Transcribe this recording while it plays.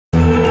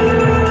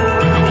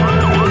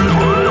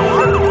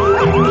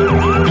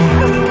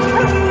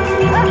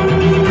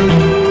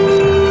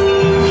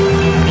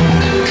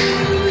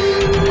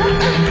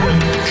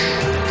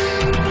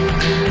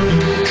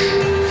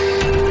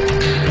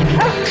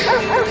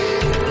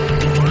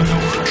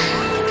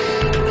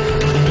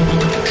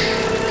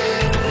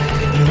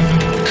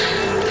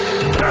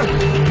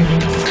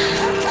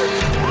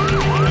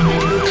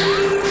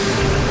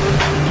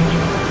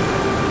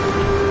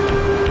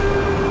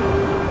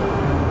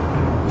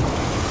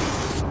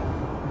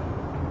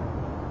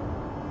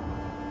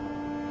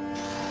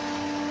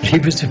He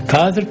was a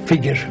father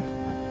figure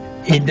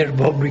in the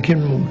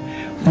Republican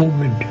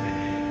movement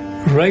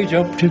right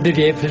up to the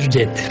day of his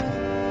death.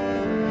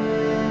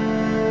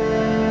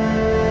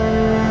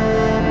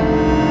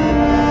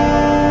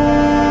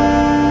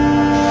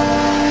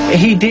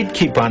 He did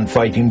keep on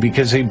fighting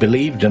because he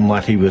believed in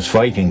what he was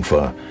fighting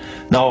for.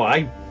 Now,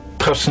 I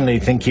personally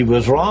think he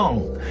was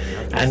wrong,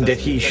 and that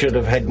he should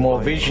have had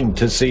more vision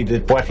to see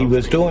that what he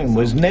was doing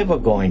was never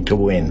going to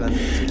win,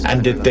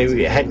 and that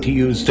they had to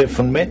use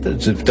different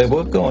methods if they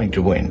were going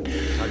to win.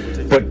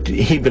 But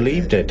he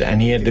believed it, and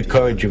he had the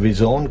courage of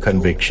his own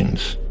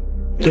convictions.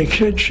 De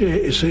cred sé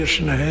is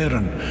eerst na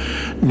heren,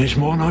 nis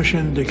móna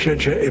sin de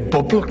cred sé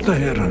boblach na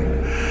heren,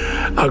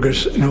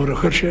 agus nuair a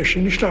chur sé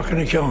sin isteach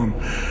na ceann,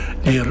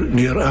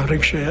 níor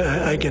ahraigh sé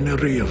ag in a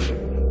riamh.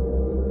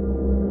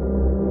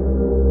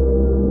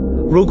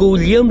 Rugú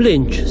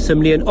Lynch sem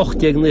líon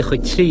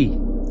 1893,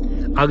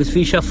 agus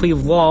bhí sé faoi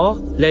bhá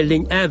le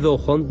linn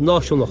éhóchan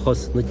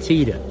náisiúnachas na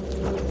tíre.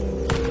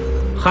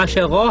 Cha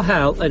sé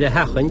rátheil ar a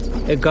hechaint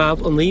ag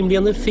gabh an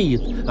líon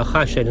fiad a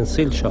cha sé an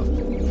sílseo.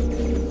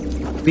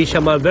 Bhí sé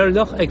mar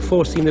bheirlach ag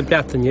fórsaí na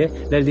Breataine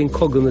le líon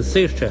cogan na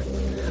Saoirse,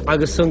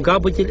 agus san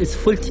gabbaidil is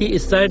fuiltí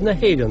is dair na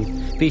héireann,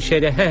 bhí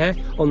sé de hethe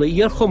an na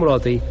íor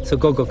chomrádaí sa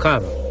goga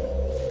cara.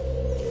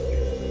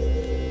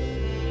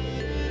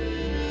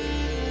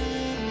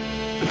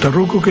 Da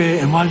rúgu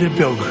é imáile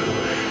beag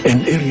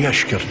in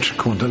irisceart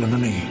chun de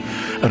lemaní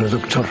ar a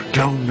Dr.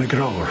 John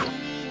McGrawer.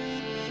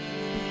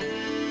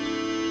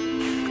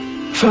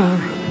 Fear,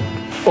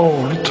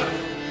 ord,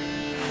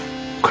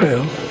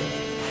 cael,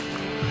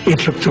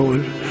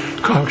 intlachtóil,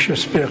 cág sé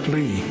speach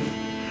lí.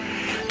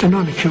 Den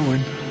anna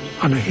ciúin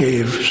an a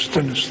héamh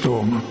stynna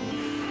stóma.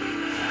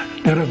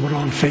 Nera mar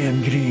an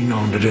féin grín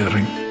an de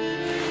déring.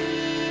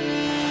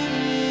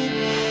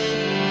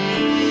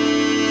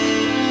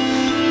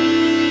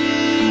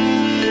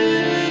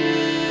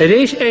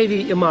 Éis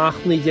éirí amach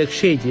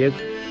 1960,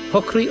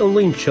 thucraí an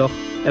Lynchach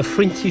a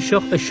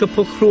frintíiseach a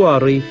siúpal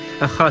chruáraí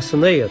a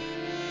chasan éir,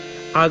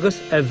 agus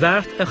a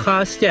bheart a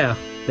chasteach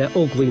le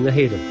óglaí na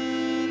héireann.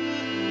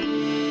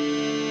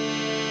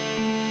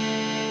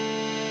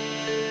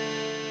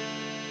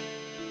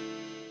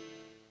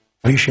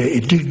 Bhí sé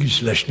I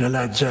digs leis na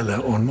leid zeile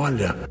ón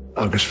Maile,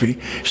 agus bhí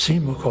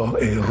símachá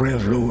é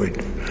réamh luaid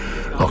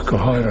ach go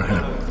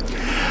háirithe.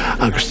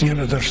 Agus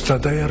níana ar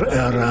stadéir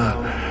ar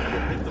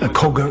a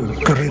coga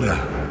gorilla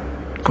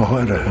go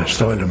háirithe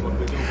stáilm.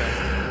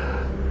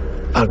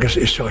 Agus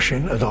is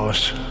sin a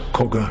dás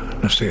coga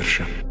na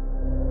Saoirse.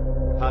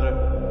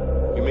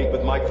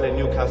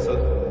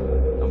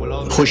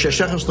 Chu sé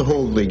seachas na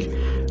hóldaigh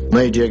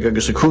 90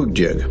 agus a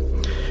 50.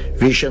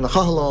 Bhí sé na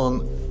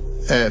chathláin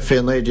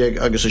fé 90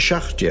 agus a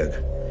 60.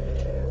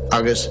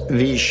 Agus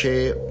bhí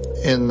sé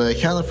in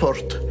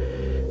Cheannafort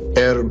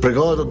ar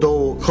Brigáda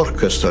Dó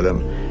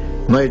Corcastalm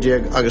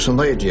 90 agus a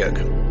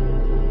 90.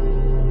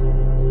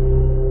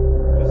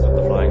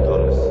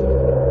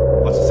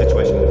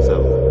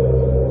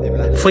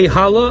 Faoi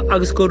hala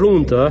agus go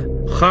rúnta,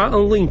 cha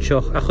an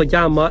Lynchach a chu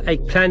deama ag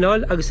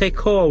pleanáil agus ag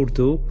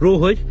córdú,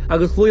 róhuid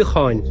agus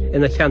luúcháin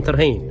ina cheantar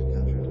hain.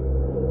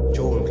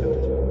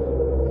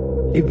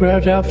 He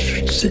brought off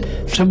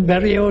some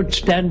very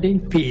outstanding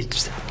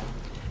feats,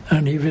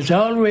 and he was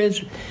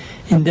always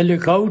in the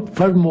lookout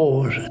for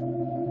more.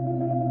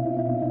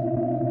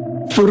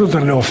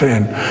 Furadar leo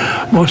féin,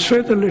 más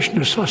féidir leis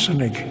na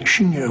Sasanig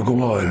sinne a go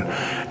bháil,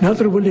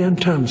 nadidir bhfuil an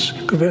tans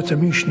go bheith a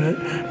mís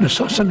na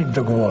Sasanig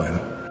de go bháil.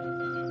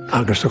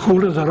 Agus a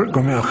chúladar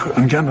go meach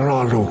an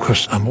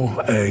generálúchas a mó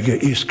ag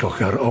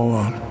íscoch ar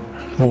áin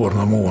mór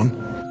na món.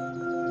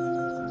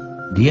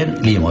 Díon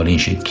líomháilín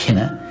sé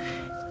cinenne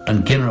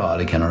an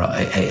generála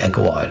a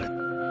go bháil.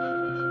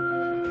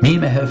 Mí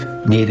meheh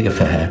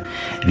 95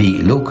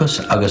 bhí Lucas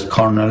agus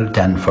Cornel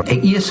Danford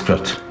ag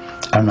íoscrat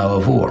ar ná a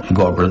bhór I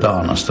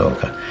Gorbradán an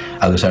stócha,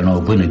 agus ar ná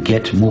buine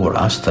get mór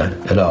asta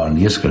ar an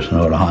íoscrat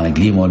nó a hána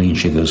líomháilín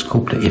sé agus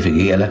cúpla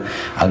ifigéile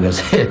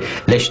agus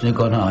leis na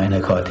gonáin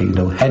a cátaí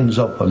nó hands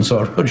up an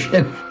sór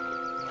sin.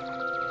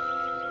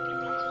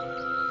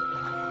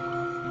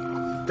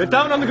 Get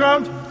down on the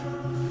ground!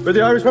 We're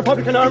the Irish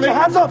Republican Army. Get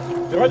your hands up!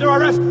 You're under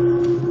arrest!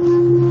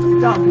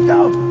 Get down, get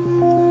down!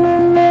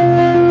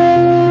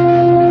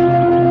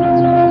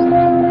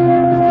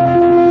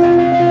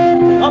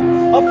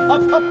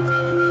 Up!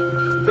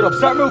 Get up,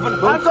 start moving!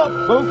 Move. Hands up!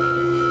 Move!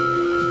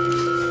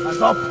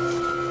 Hands up!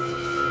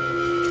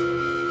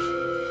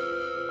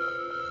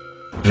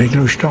 Bhí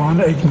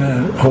glúisteáin ag na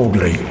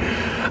hóglaí,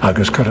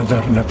 agus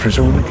caradar na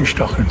prisúna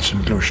isteachn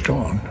san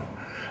glúisteáin,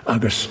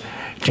 agus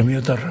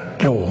Jimiadar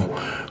leo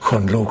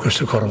chun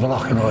Lucas a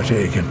Corvalach an áit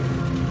éigen.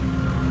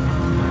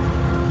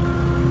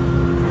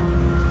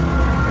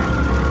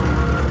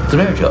 The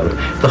réirteáil,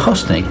 the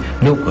hosnig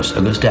Lucas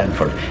agus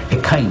Danford I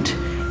caint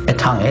I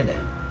tang eile.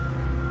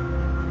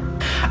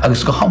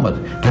 Agus go hamad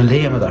le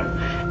léamadar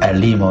ar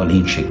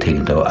líomháilín sé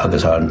tígandó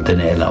agus ar den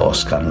éile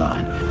Oscar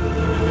láin.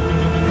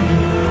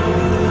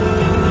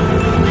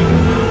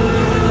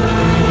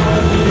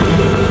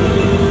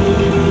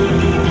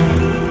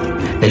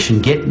 leis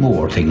an get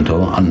mór tínto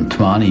an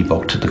tmáí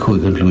bocht de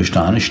chuig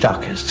glúisteán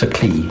isteach sa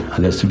clí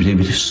agus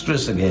bí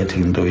stress a gé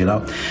tínto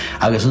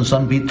agus an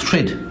son bí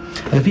trid.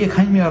 A bhí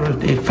caiimar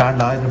fear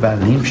leid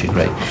bheith líimse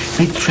ré.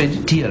 Bhí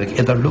trid díarach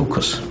idir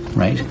Lucas,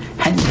 right?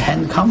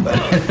 Hen Campbell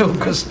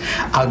Lucas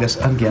agus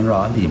an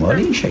general límar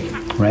líse,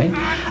 right?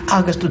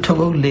 Agus do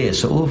tugó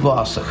léasa ó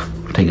bhásach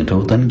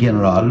tínto den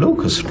general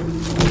Lucas.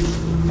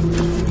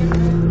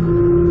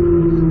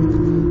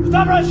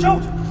 Stop right,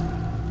 shoot!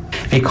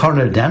 Bhí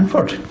Colonel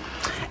Danford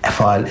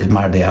fáil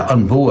mar dé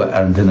an bua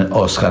ar an duine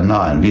ó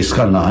Scannáin, bhí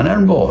Scannáin ar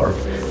an bór,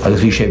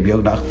 agus bhí sé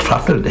beag nach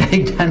traffic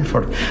ag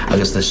Danford,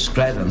 agus the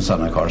spread an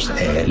son of course,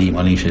 Lee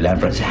Manisha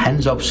Danford,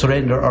 hands up,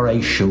 surrender or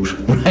I shoot,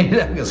 right?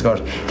 Agus of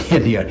course,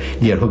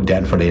 near hook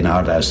Danford in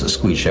hard as the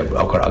squeeze ship,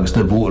 agus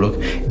the bua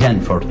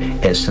Danford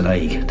is san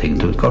aig, thing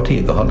to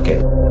Corti go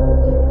hulke.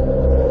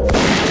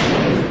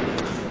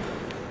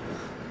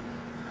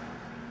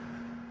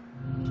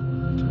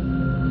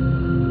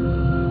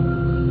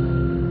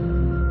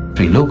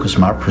 Bhí Lucas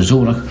mar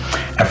presúnach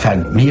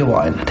feadh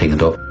míomháin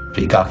tuigh up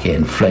bhí gach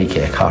éon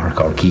fleice carach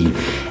or cí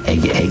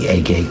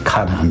ag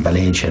canna an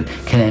bailén sin.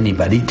 Can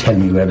anybody tell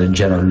me where did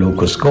General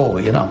Lucas go,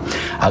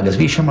 Agus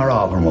bhí sé mar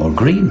ábhar mór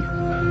green.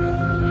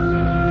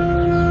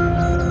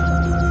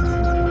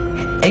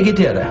 Ag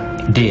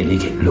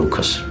déalaigh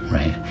Lucas,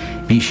 right?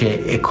 Bhí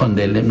sé ag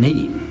chundé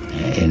limní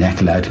in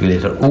eiceáid go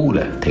léitir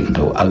úla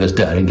tuigh agus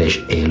dearing leis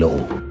éló.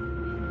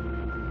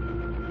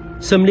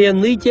 Sam líon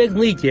 19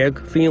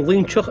 hín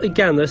Lynchach I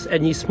gceannas a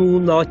níos mó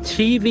ná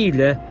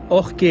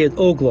 3,800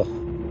 ógloch.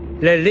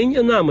 Le linn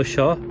an ama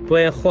seo bu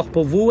an chloch ba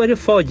bhú ar a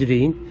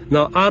fáidirín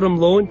ná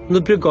aramlóin na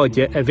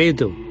brigáide a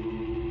bhéadú.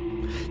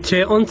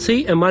 Tre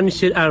ansaí a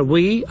manisir ar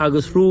bhuí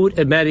agus rúd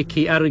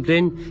Americaí ar a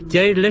grin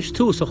déir leis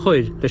tús a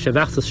chuir leis a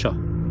bheachtas seo.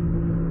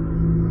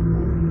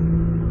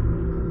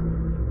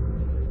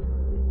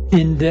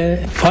 In the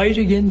fight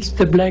against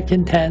the Black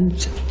and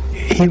Tans,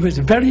 he was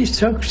very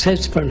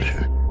successful.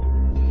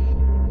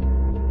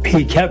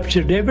 He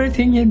captured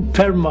everything in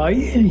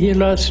Fermoy and he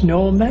lost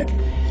no man,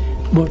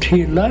 but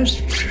he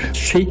lost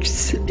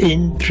 6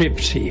 in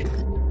Tripsy,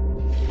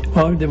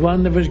 or the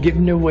one that was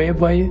given away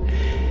by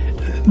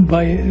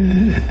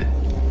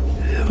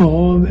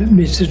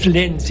Mrs.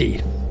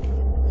 Lindsay.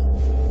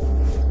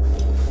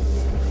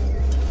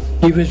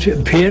 He was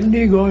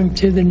apparently going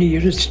to the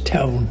nearest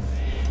town,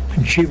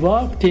 and she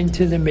walked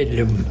into the middle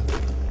of him.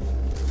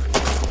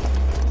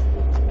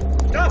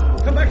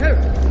 Stop! Come back here!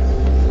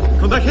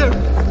 Come back here!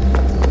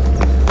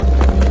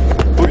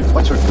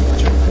 Watch her.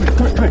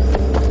 Come here.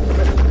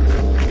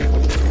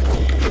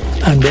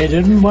 And they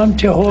didn't want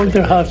to hold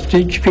her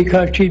hostage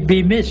because she'd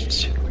be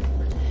missed.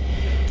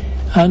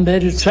 And they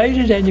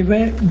decided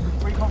anyway,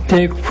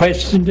 they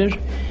questioned her,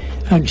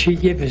 and she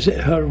gave us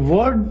her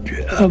word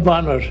of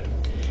honour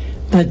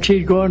that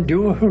she'd go and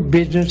do her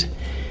business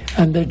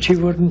and that she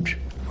wouldn't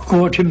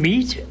go to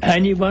meet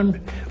anyone,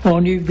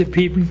 only the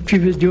people she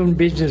was doing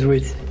business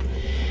with.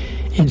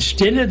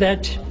 Instead of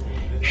that,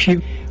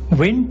 she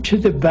went to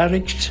the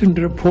barracks and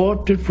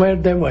reported where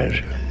they were.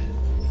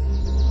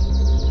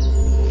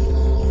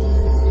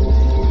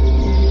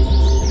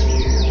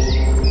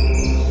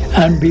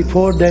 And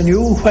before they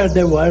knew where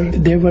they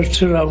were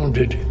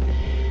surrounded.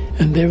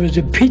 And there was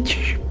a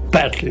pitched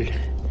battle.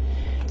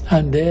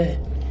 And they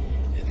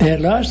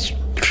lost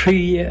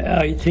 3,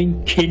 I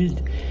think,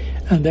 killed.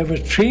 And there were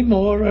 3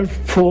 more or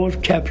 4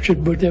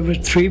 captured, but there were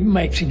 3 of them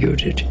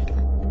executed.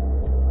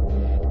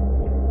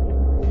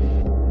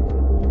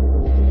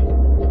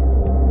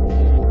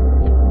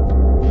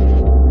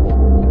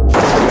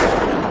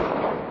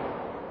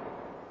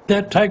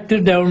 They tracked her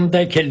down,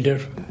 they killed her.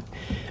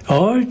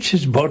 Oh, it's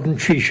as burden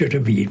she should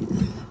have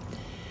been.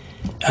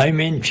 I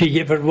mean, she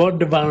gave her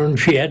word of honour and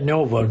she had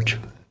no word.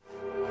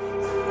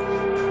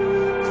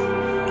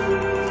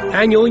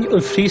 Anion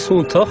an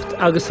frísúntacht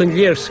agus an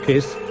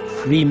léirscris,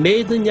 bhí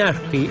méid na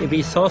nearchaí a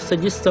bhí sásta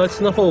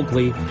distáit na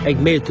hóglaí ag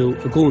méadú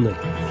a gúna.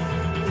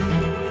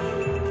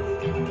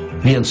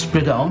 Bhí an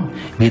spridáin,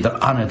 bhí ar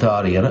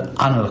anadáíar,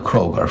 anal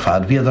crogar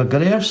fad, bhí ar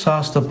goléir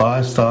sásta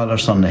báistáil ar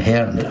san na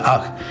héirn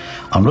ach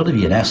an rud a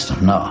bhí an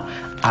eistem ná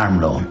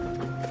armlón.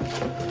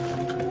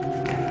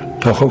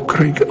 Tá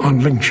chócraigh an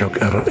Lynchach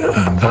ar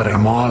an bhar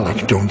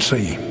málaigh don't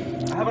see.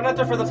 I have a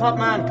letter for the top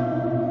man.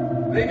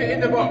 Leave it in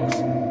the box.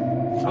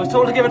 I was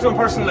told to give it to him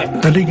personally.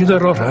 A lígad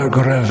ar ortha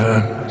go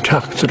raibh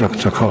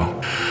teachtarachta cá,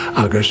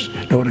 agus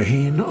nuair a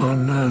hín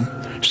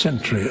an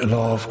sentry a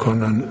lámh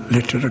chun an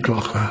litir a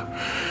ghlacha,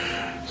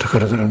 tá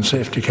chuireadh ar an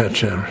safety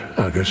catcher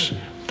agus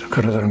tá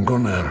chuireadh ar an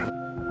gun air.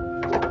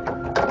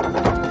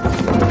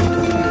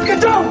 Get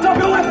down! Drop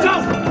your left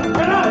down!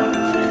 Get down!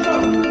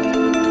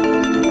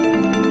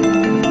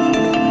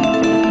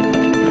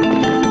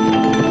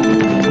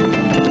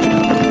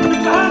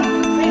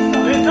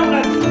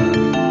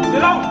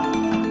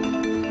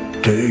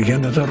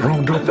 Ghéanad ar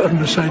round up ar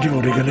na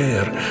saidúra go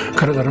léir,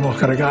 chuireadh ar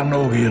amach ar a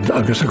ganógiad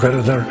agus a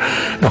chuireadh ar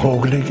na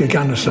hóglaigh a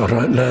ganas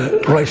le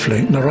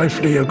rifle, na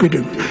rifle a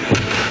gcuidiú.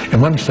 I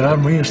man star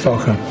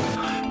míostácha.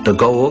 The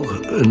gog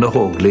na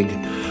hóglaigh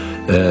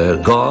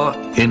Gá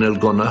inal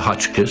gona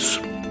Hotchkiss,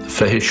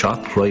 fehi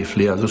shot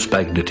rifle agus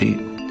Bagnity,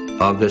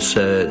 agus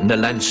na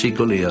Lancy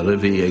Goliara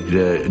vi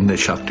ag na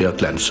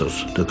Shaktiach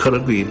Lancers. De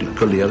Curragweed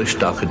Goliara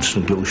Stachins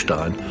na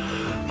Glústein,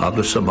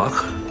 agus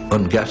amach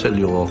an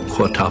gatalio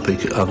cho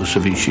topic agus a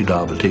vishi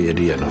dabalti at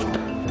the end.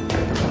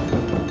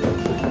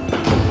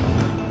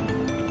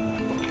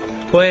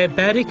 Kwa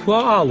berig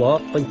wa ala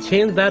an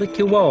tén verk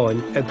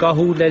iwain a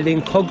gahu le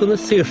linn cogan a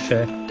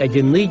sirse ag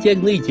yn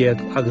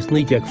 90 agus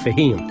 90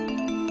 fehín.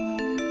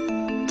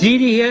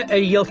 Dírithe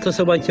dhéaltas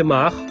a bhaint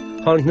amach,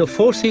 tháinig na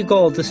fórsaí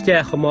gáil de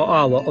steach má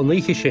ala an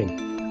líche sin,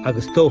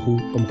 agus dóthú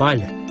an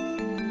baile.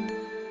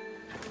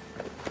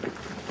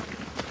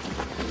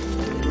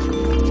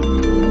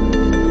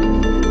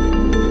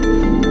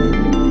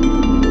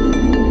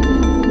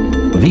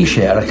 Bhí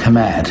sé ar a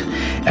chamaid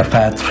ar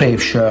feadh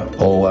tréimhse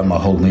ó ar má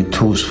thugnaí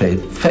tús fé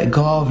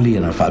gáh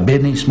líon ar feadh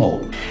béad níos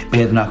mó.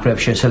 Béad nach raibh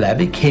sé sa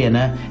lebi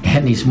céine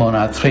hen níos mó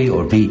ná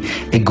tríúir bhí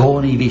I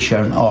gcónaí bhí sé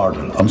ar an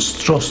ardal, an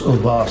stros ó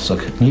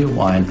bhásach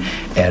níomhhain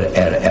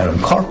ar an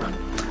corp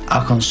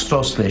ach an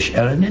stros leis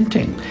ar an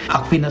inting.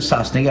 Ach bhí na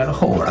sasnaigh ar a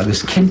chóir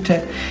agus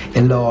cinnte I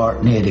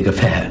lár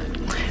 90.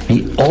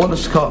 Bhí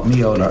ólas cá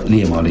míolar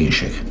líamáilín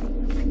sig.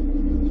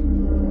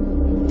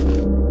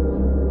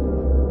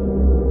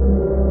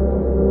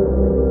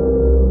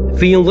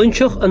 Bhí an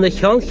Lynchach an na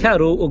chean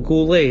chearú ó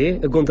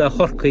gúlé a gunda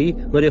chorcaí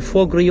nar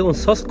fógraí an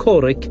sas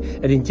córic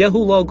ar an 10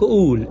 lága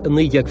úl an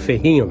 90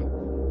 fehín.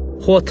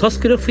 Chua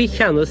tascar a fhí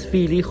cheannas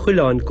bhílí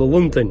chuileáin go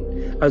London,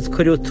 as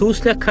chuirú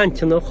tús le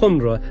cantan an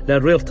chumra le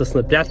réaltas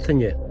na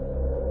Breataine.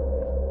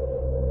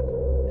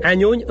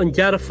 Anion an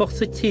dearfacht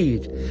sa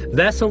tír,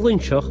 bheits an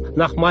Lynchach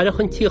nach maireach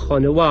an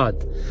tíochain I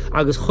bhád,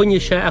 agus chunne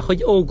sé a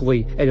chuid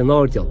óglaí ar an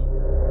ardial.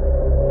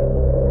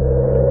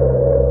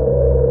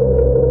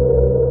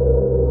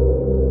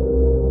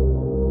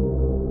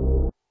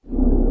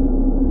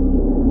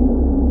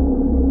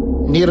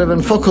 Ní raibh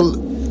an focail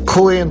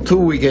cóin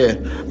tú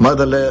ige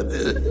maidir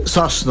le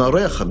sasna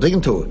récha, digan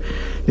tú.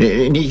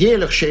 Ní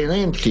dhéalach sé an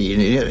éontlí,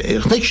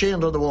 chnic sé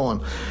an rud amháin.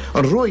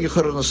 An roiige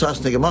chur an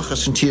sasna ige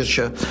machchas an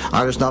tíirse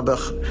agus ná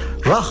bech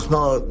rach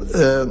ná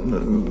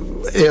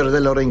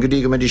éardil ar an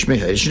godíga me dís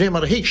mithe. Is ré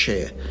mar a hiic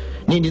sé.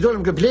 Ní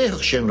dólam go bléach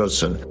sé an rud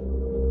san.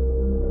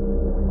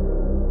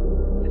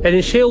 Ar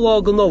an sé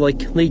lága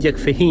nolaigh 90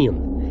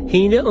 fehín.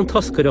 Híine an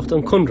tascaireacht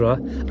an cunra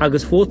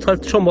agus bhótal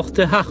tromacht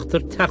de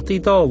heachtar teachtaí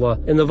dála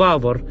ina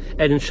bhhabhar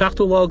ar an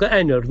 7 lága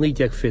einear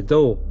 90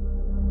 fidó.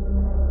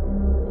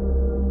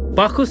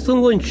 Bachas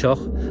an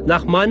Lynchach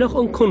nach mainach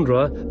an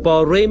cunra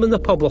ba réimen na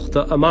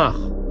poblachta amach.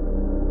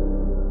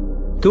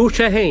 Dúir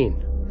sé hain,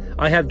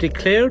 I have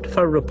declared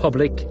for a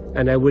republic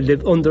and I will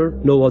live under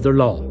no other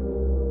law.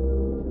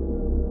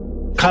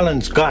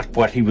 Collins got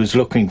what he was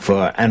looking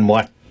for and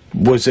what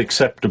was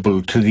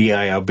acceptable to the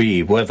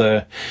IRB.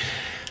 Whether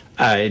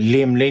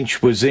Liam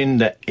Lynch was in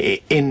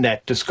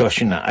that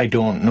discussion, I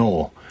don't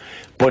know.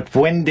 But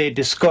when they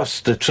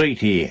discussed the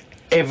treaty,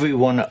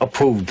 everyone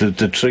approved of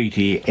the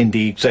treaty in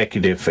the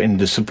executive, in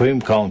the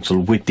Supreme Council,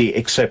 with the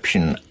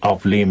exception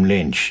of Liam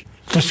Lynch.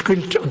 The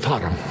squilt an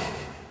taram.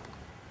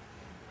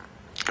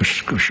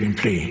 Gushin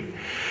plea.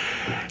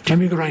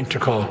 Jimmy Grant to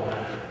call.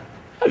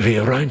 We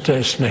ran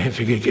this na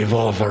hefig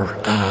evolver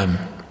an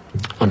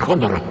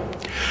Conora.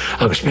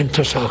 Agus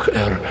mintasach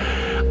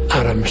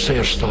aram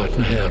seerstaat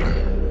na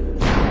heren.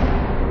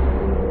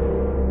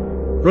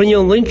 Runne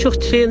an Lynchach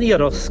tréan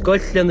iarach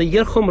scoill le na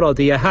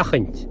dhearchomrádaí a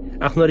hachant,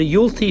 ach nar a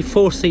dúltaí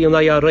fórsaí an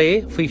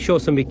IRA faoi seo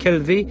sa mi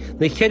cilbhí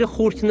na cheir a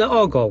chúirtaí na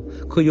ágáil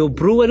chuú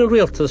brú ar an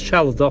réaltas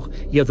sealadach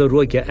iad a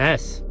roige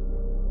as.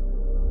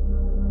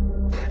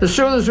 As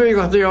soon as we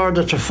got the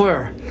order to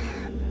fire,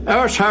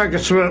 our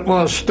target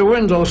was the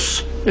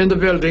windows in the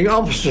building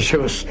opposite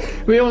to us.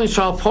 We only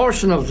saw a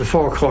portion of the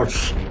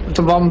forecourts.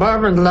 The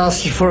bombardment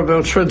lasted for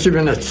about 20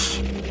 minutes.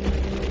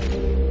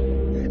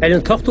 Ar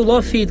an 8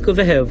 lá fíd go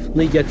bheitheh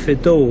 90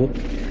 fidó,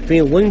 bhí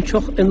an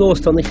Lynchach in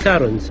óstan na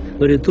chearans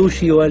nuair a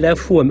dúisiú a le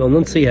fuam an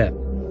ansíthe.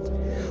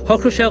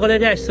 Thocra sé go le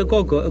reis sa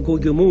goga a go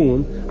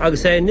mún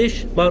agus é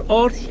inis mar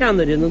áir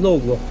cheannar in an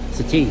óglach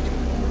sa tíd.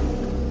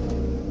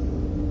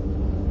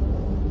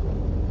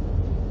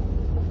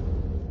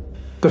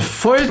 The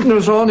fighting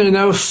was only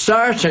now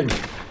starting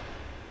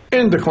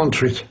in the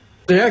country.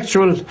 The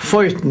actual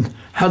fighting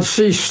had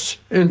ceased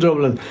in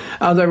Dublin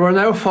and they were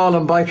now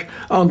falling back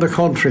on the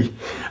country.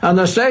 And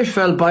as they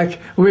fell back,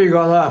 we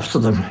got after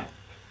them,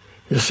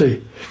 you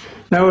see.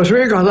 Now as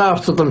we got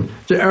after them,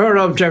 our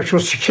object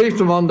was to keep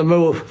them on the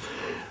move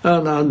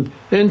and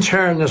in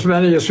turn as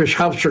many as we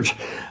captured.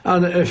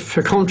 And if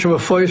it come to a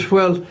fight,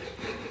 well,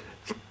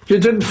 you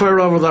didn't fire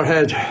over their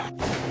head.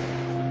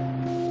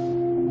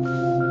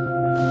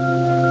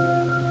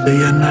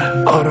 Ian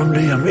Aram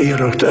Liam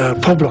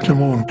Irak public na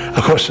mún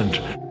a chusant.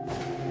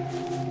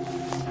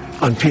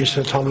 An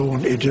písa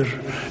talún idir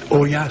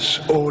ó Ias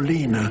ó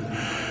Lína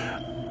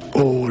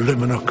ó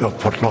Limanach a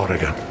Port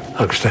Loriga.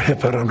 Agus de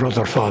hipper an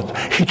rudder fad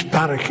hit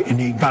barrack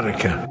in ig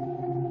barracka.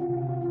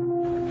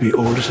 Bhí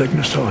ólas ag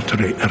na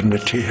státarí na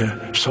tithe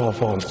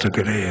sábháilte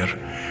go réir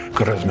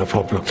go raibh na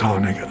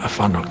poblachtánaigh a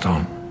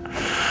fannachtán.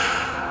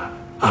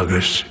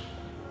 Agus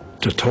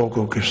de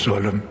tógó gus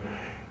dólam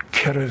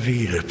ceir a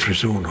bhíle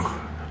presúnach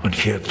an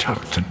chéad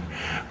teachtain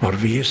mar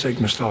bhíos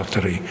ag na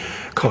státarí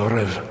cá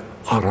raibh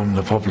aram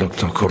na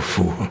poblachta chur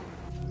fuatha.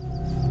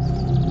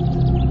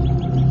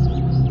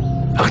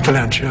 Ach tá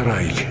lean sé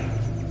raig,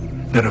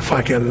 nar a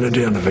faiceil le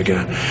déanamh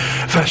aige,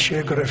 feis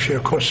sé go raibh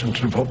sé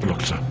cosint na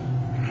poblachta.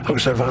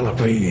 Agus bhealach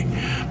bhí,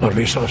 mar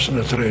bhí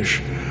sásanna tar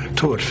éis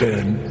túir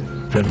féin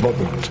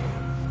poblacht.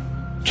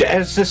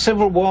 As the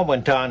Civil War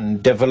went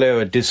on, De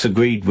Valera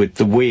disagreed with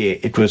the way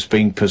it was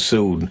being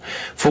pursued.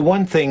 For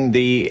one thing,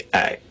 the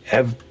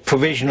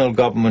Provisional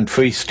Government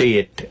Free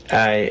State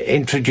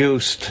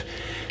introduced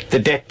the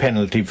death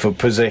penalty for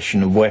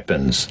possession of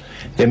weapons.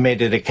 They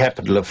made it a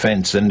capital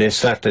offence and they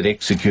started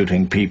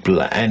executing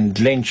people, and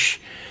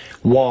Lynch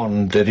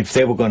warned that if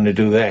they were going to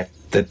do that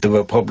the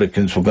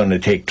Republicans were going to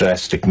take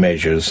drastic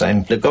measures,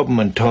 and the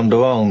government turned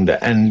around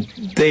and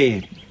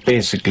they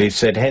basically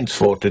said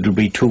henceforth it'll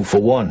be 2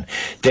 for 1.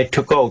 They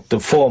took out the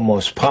 4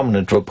 most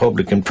prominent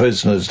Republican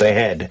prisoners they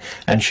had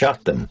and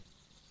shot them.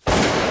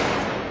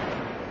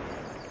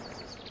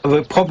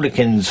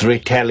 Republicans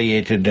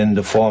retaliated in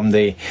the form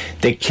they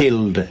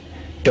killed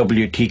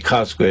W.T.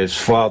 Cosgrave's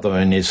father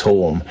in his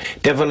home.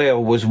 De Valera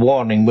was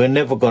warning, we're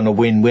never going to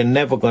win, we're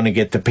never going to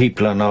get the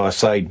people on our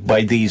side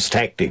by these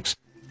tactics.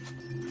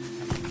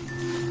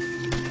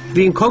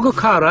 Bhíonn cogadh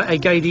cara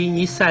ag gairí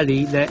ní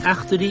Sally le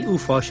achtarí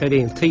uafás ar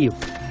aon taobh.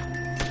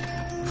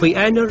 Faoi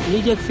einear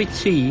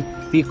 1953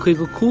 bhí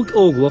chuig cúd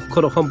óglach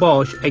curach an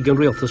báis ag an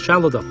rialtas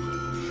sealadach.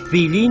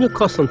 Bhí lína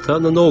cosanta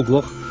na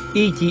nóglach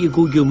éidí i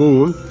gúgiú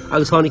mún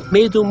agus tháinig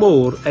méadú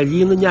mór ar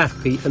lína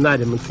nearchaí an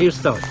airim an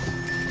tírstáil.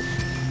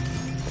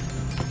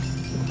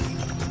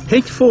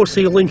 Heid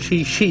fórsaí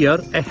Lynchí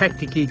siar a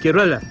hecticí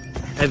guerrilla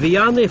a bhí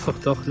an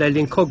éfachtach le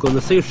líon cogadh na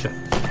saoirse.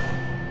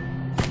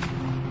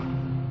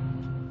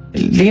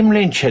 Liam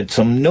Lynch had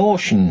some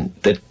notion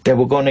that they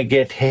were going to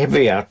get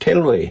heavy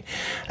artillery,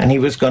 and he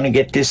was going to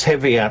get this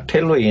heavy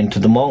artillery into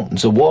the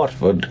mountains of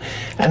Waterford,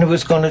 and it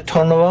was going to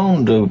turn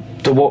around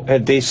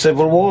the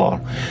Civil War.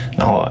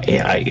 Now,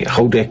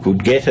 how they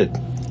could get it,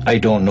 I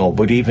don't know,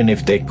 but even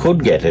if they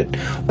could get it,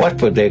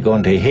 what were they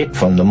going to hit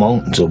from the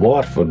mountains of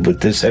Waterford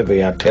with this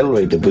heavy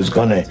artillery that was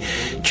going to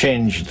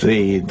change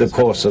the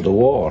course of the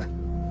war?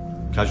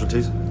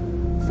 Casualties?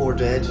 4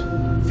 dead,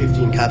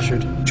 15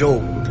 captured, Joe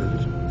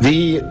included.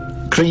 Bhí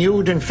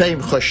cruúd an féim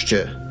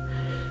chuiste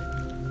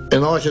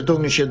in áite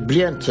dúgan siad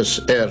bliantas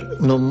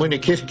nó muine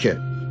circe.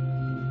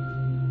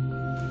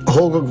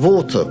 Thógad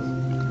bhóta,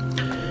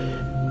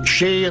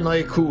 sé an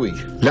é cúig,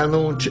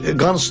 leanúnt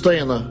gan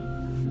staine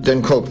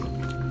den cog.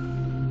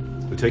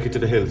 We'll take it to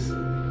the hills.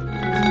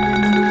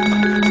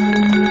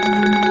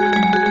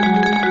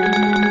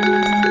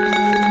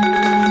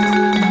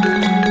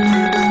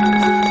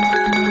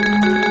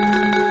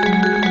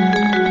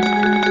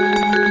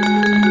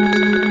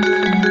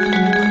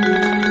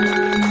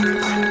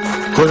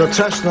 Well, the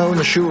trust now in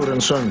the shore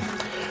and son,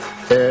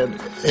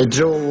 it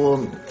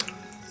drove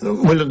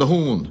Willen de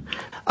Hoon,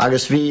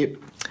 agus vi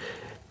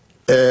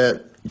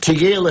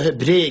tigele he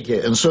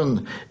brege en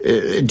son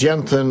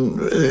genten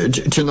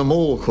tjena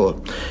måko,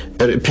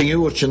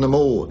 pingur tjena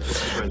må,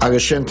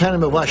 agus kjentene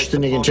med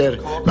vasten igen ter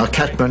na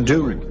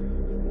Kathmandu.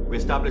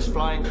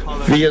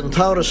 Vi en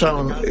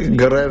Taurasan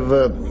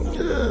grev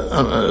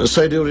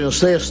Saidurian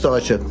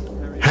Stestaatje,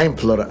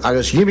 Hempler,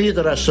 agus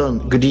gimmider as son,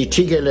 gudi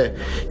tigele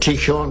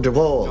tichon de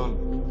wall.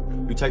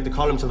 We take the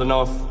column to the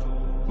north,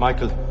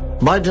 Michael.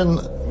 Maiden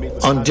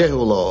an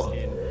Jehula,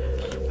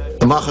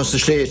 machas de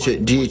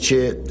sleetje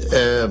dietje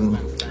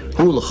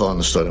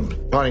hooligan storm.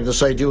 Wanneer de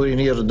zij doe in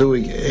hier doe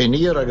ik in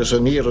hier agus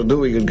en hier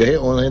doe ik het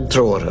geheel in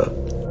troren.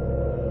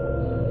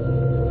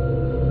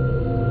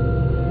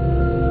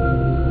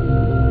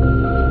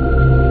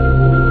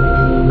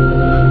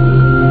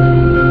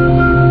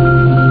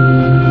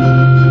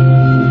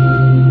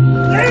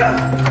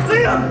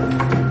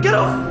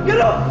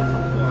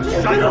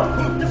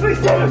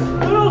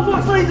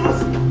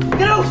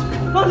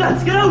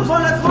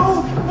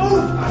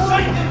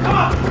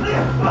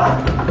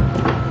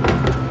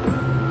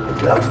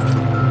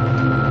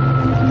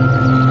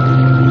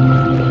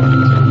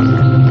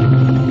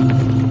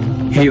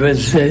 He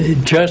was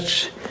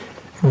just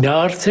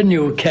north of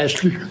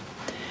Newcastle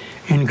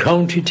in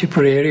County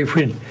Tipperary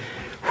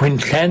when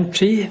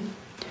Clancy,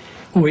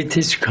 with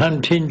his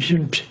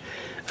contingent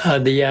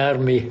of the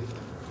army,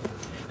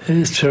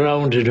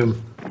 surrounded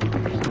him.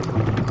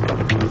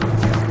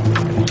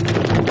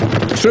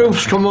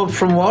 Troops come up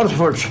from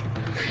Waterford.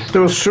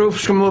 There was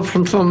troops come up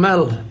from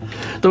Clonmel.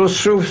 There was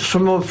troops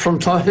come up from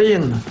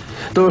Tahin.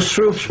 There was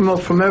troops come up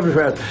from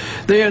everywhere.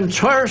 The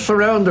entire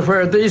surround of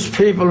where these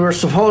people were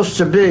supposed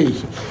to be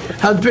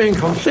had been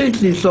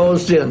completely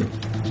closed in.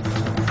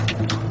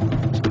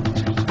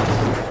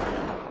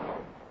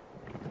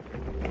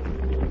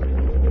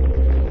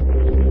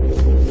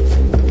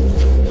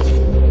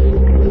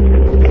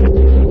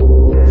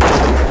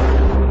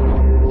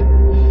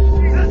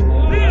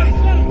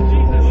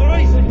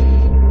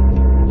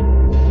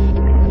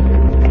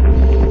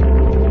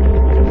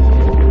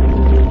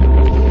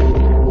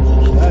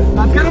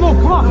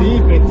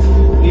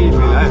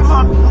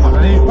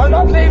 We're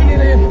not leaving you,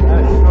 Liam.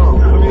 No,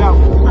 let me down.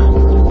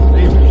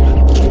 Leave.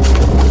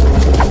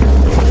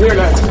 Here,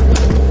 lads.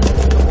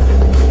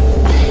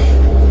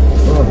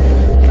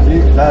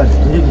 Leave, lads.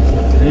 Leave.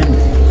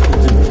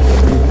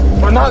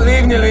 We're not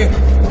leaving you, Liam.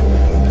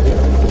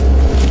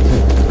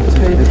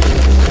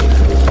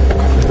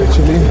 Bet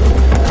you, Liam.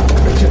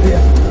 Bet you,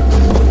 Liam.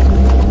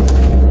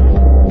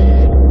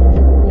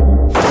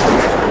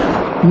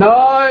 No,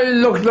 he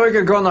looked like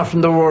a gunner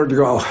from the word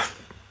go.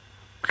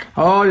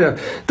 Oh yeah,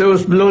 there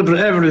was blood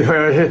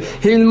everywhere.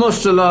 He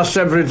must have lost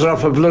every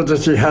drop of blood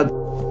that he had.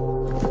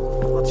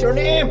 What's your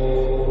name?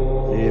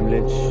 Liam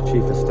Lynch,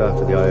 Chief of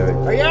Staff of the IRA.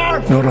 There you are.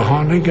 Nor a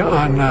hánig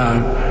an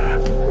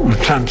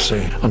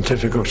Clancy an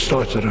tyfigwr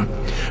starter.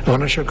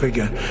 Hwna sio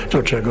cwige,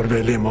 dod sio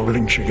gwrdd Liam o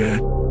Lynch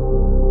again.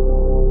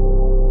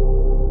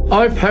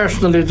 I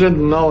personally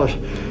didn't know it.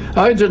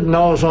 I didn't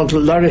know it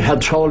until Larry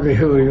had told me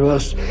who he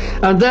was.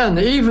 And then,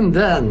 even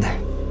then,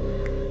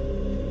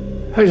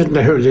 I didn't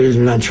know who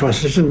Liam Lynch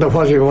was. I didn't know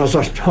what he was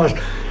or what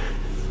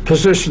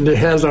position he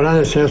held or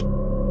anything.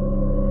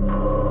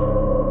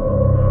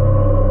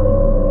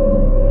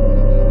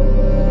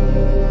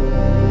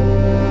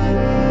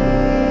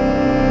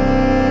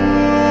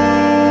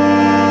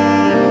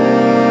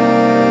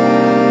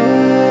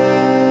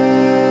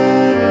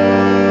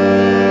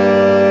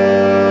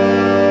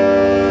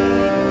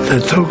 The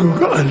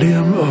tugug a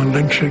Liam on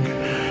Lynchig,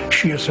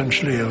 she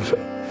essentially of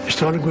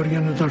Started gwir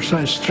yn ydw'r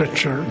sain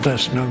stretcher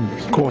des na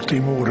goti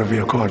môr a fi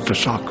a gwaed y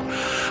soc.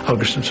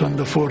 Agus yn son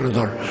da ffwrdd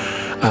o'r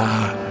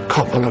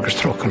copal agus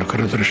trocol ac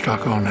yr ydw'r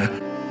ystag o'n e.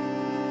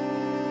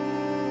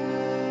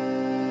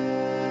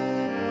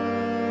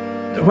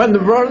 When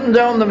they burned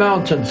down the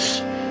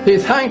mountains, he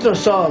thanked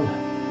us all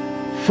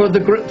for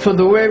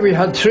the way we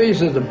had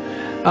treated them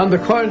and the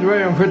kind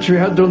way in which we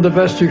had done the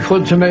best we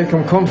could to make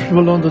them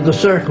comfortable under the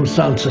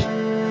circumstances.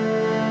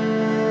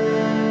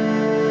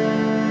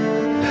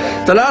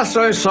 The last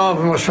I saw of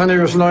him was when he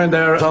was lying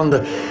there on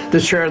the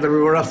chair that we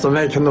were after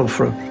making up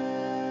for him.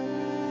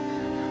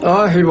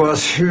 Oh, he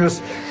was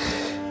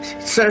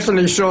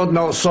certainly showed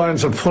no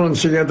signs of pulling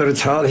together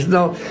at all.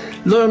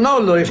 No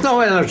life, no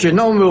energy,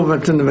 no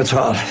movement in him at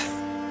all.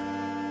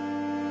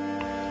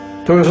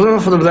 There was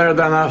enough of them there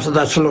then after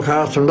that to look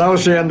after him. That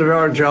was the end of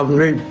our job, and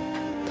we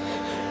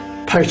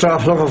packed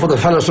off looking for the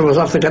fellas who was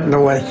after getting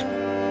away.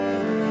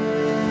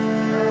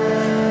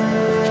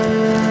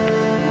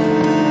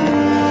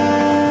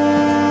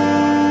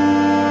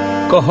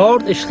 Go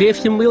hard is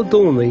schreef in Wil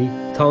Donley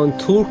tá an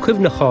túr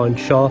cuimhnacháin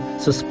seo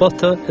sa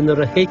spotta in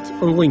ar a héit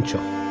an Lynch.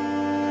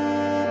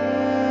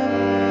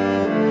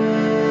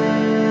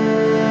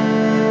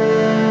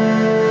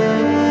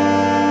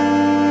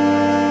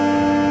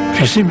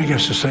 Fi si mi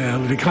ges y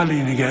seil, fi cael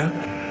un i ge,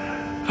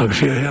 ac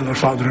fi a hel ar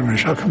ffadr yn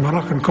ac mae'r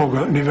ac yn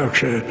coga, ni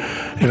fewch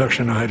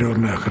se na haid o'r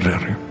nech yr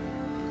eri.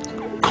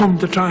 Come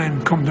the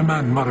time, come the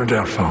man, mar y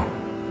derfa.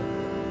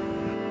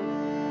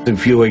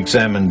 If you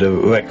examine the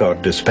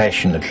record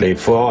dispassionately,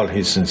 for all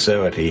his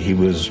sincerity, he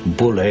was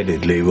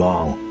bullheadedly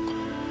wrong.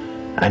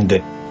 And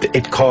that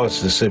it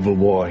caused the civil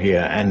war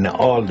here and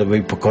all the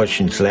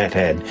repercussions that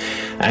had.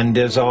 And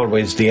there's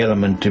always the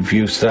element, if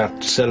you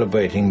start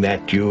celebrating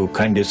that, you're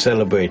kind of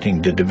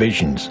celebrating the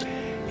divisions.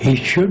 He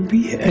should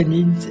be an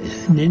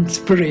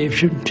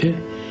inspiration to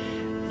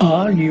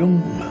all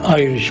young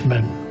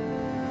Irishmen.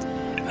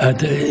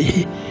 And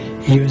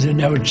he was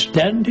an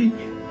outstanding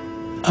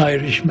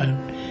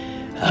Irishman.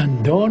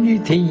 And the only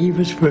thing he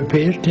was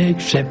prepared to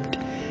accept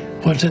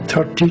was a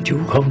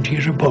 32-county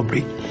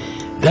republic.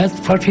 That's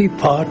what he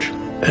fought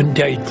and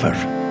died for.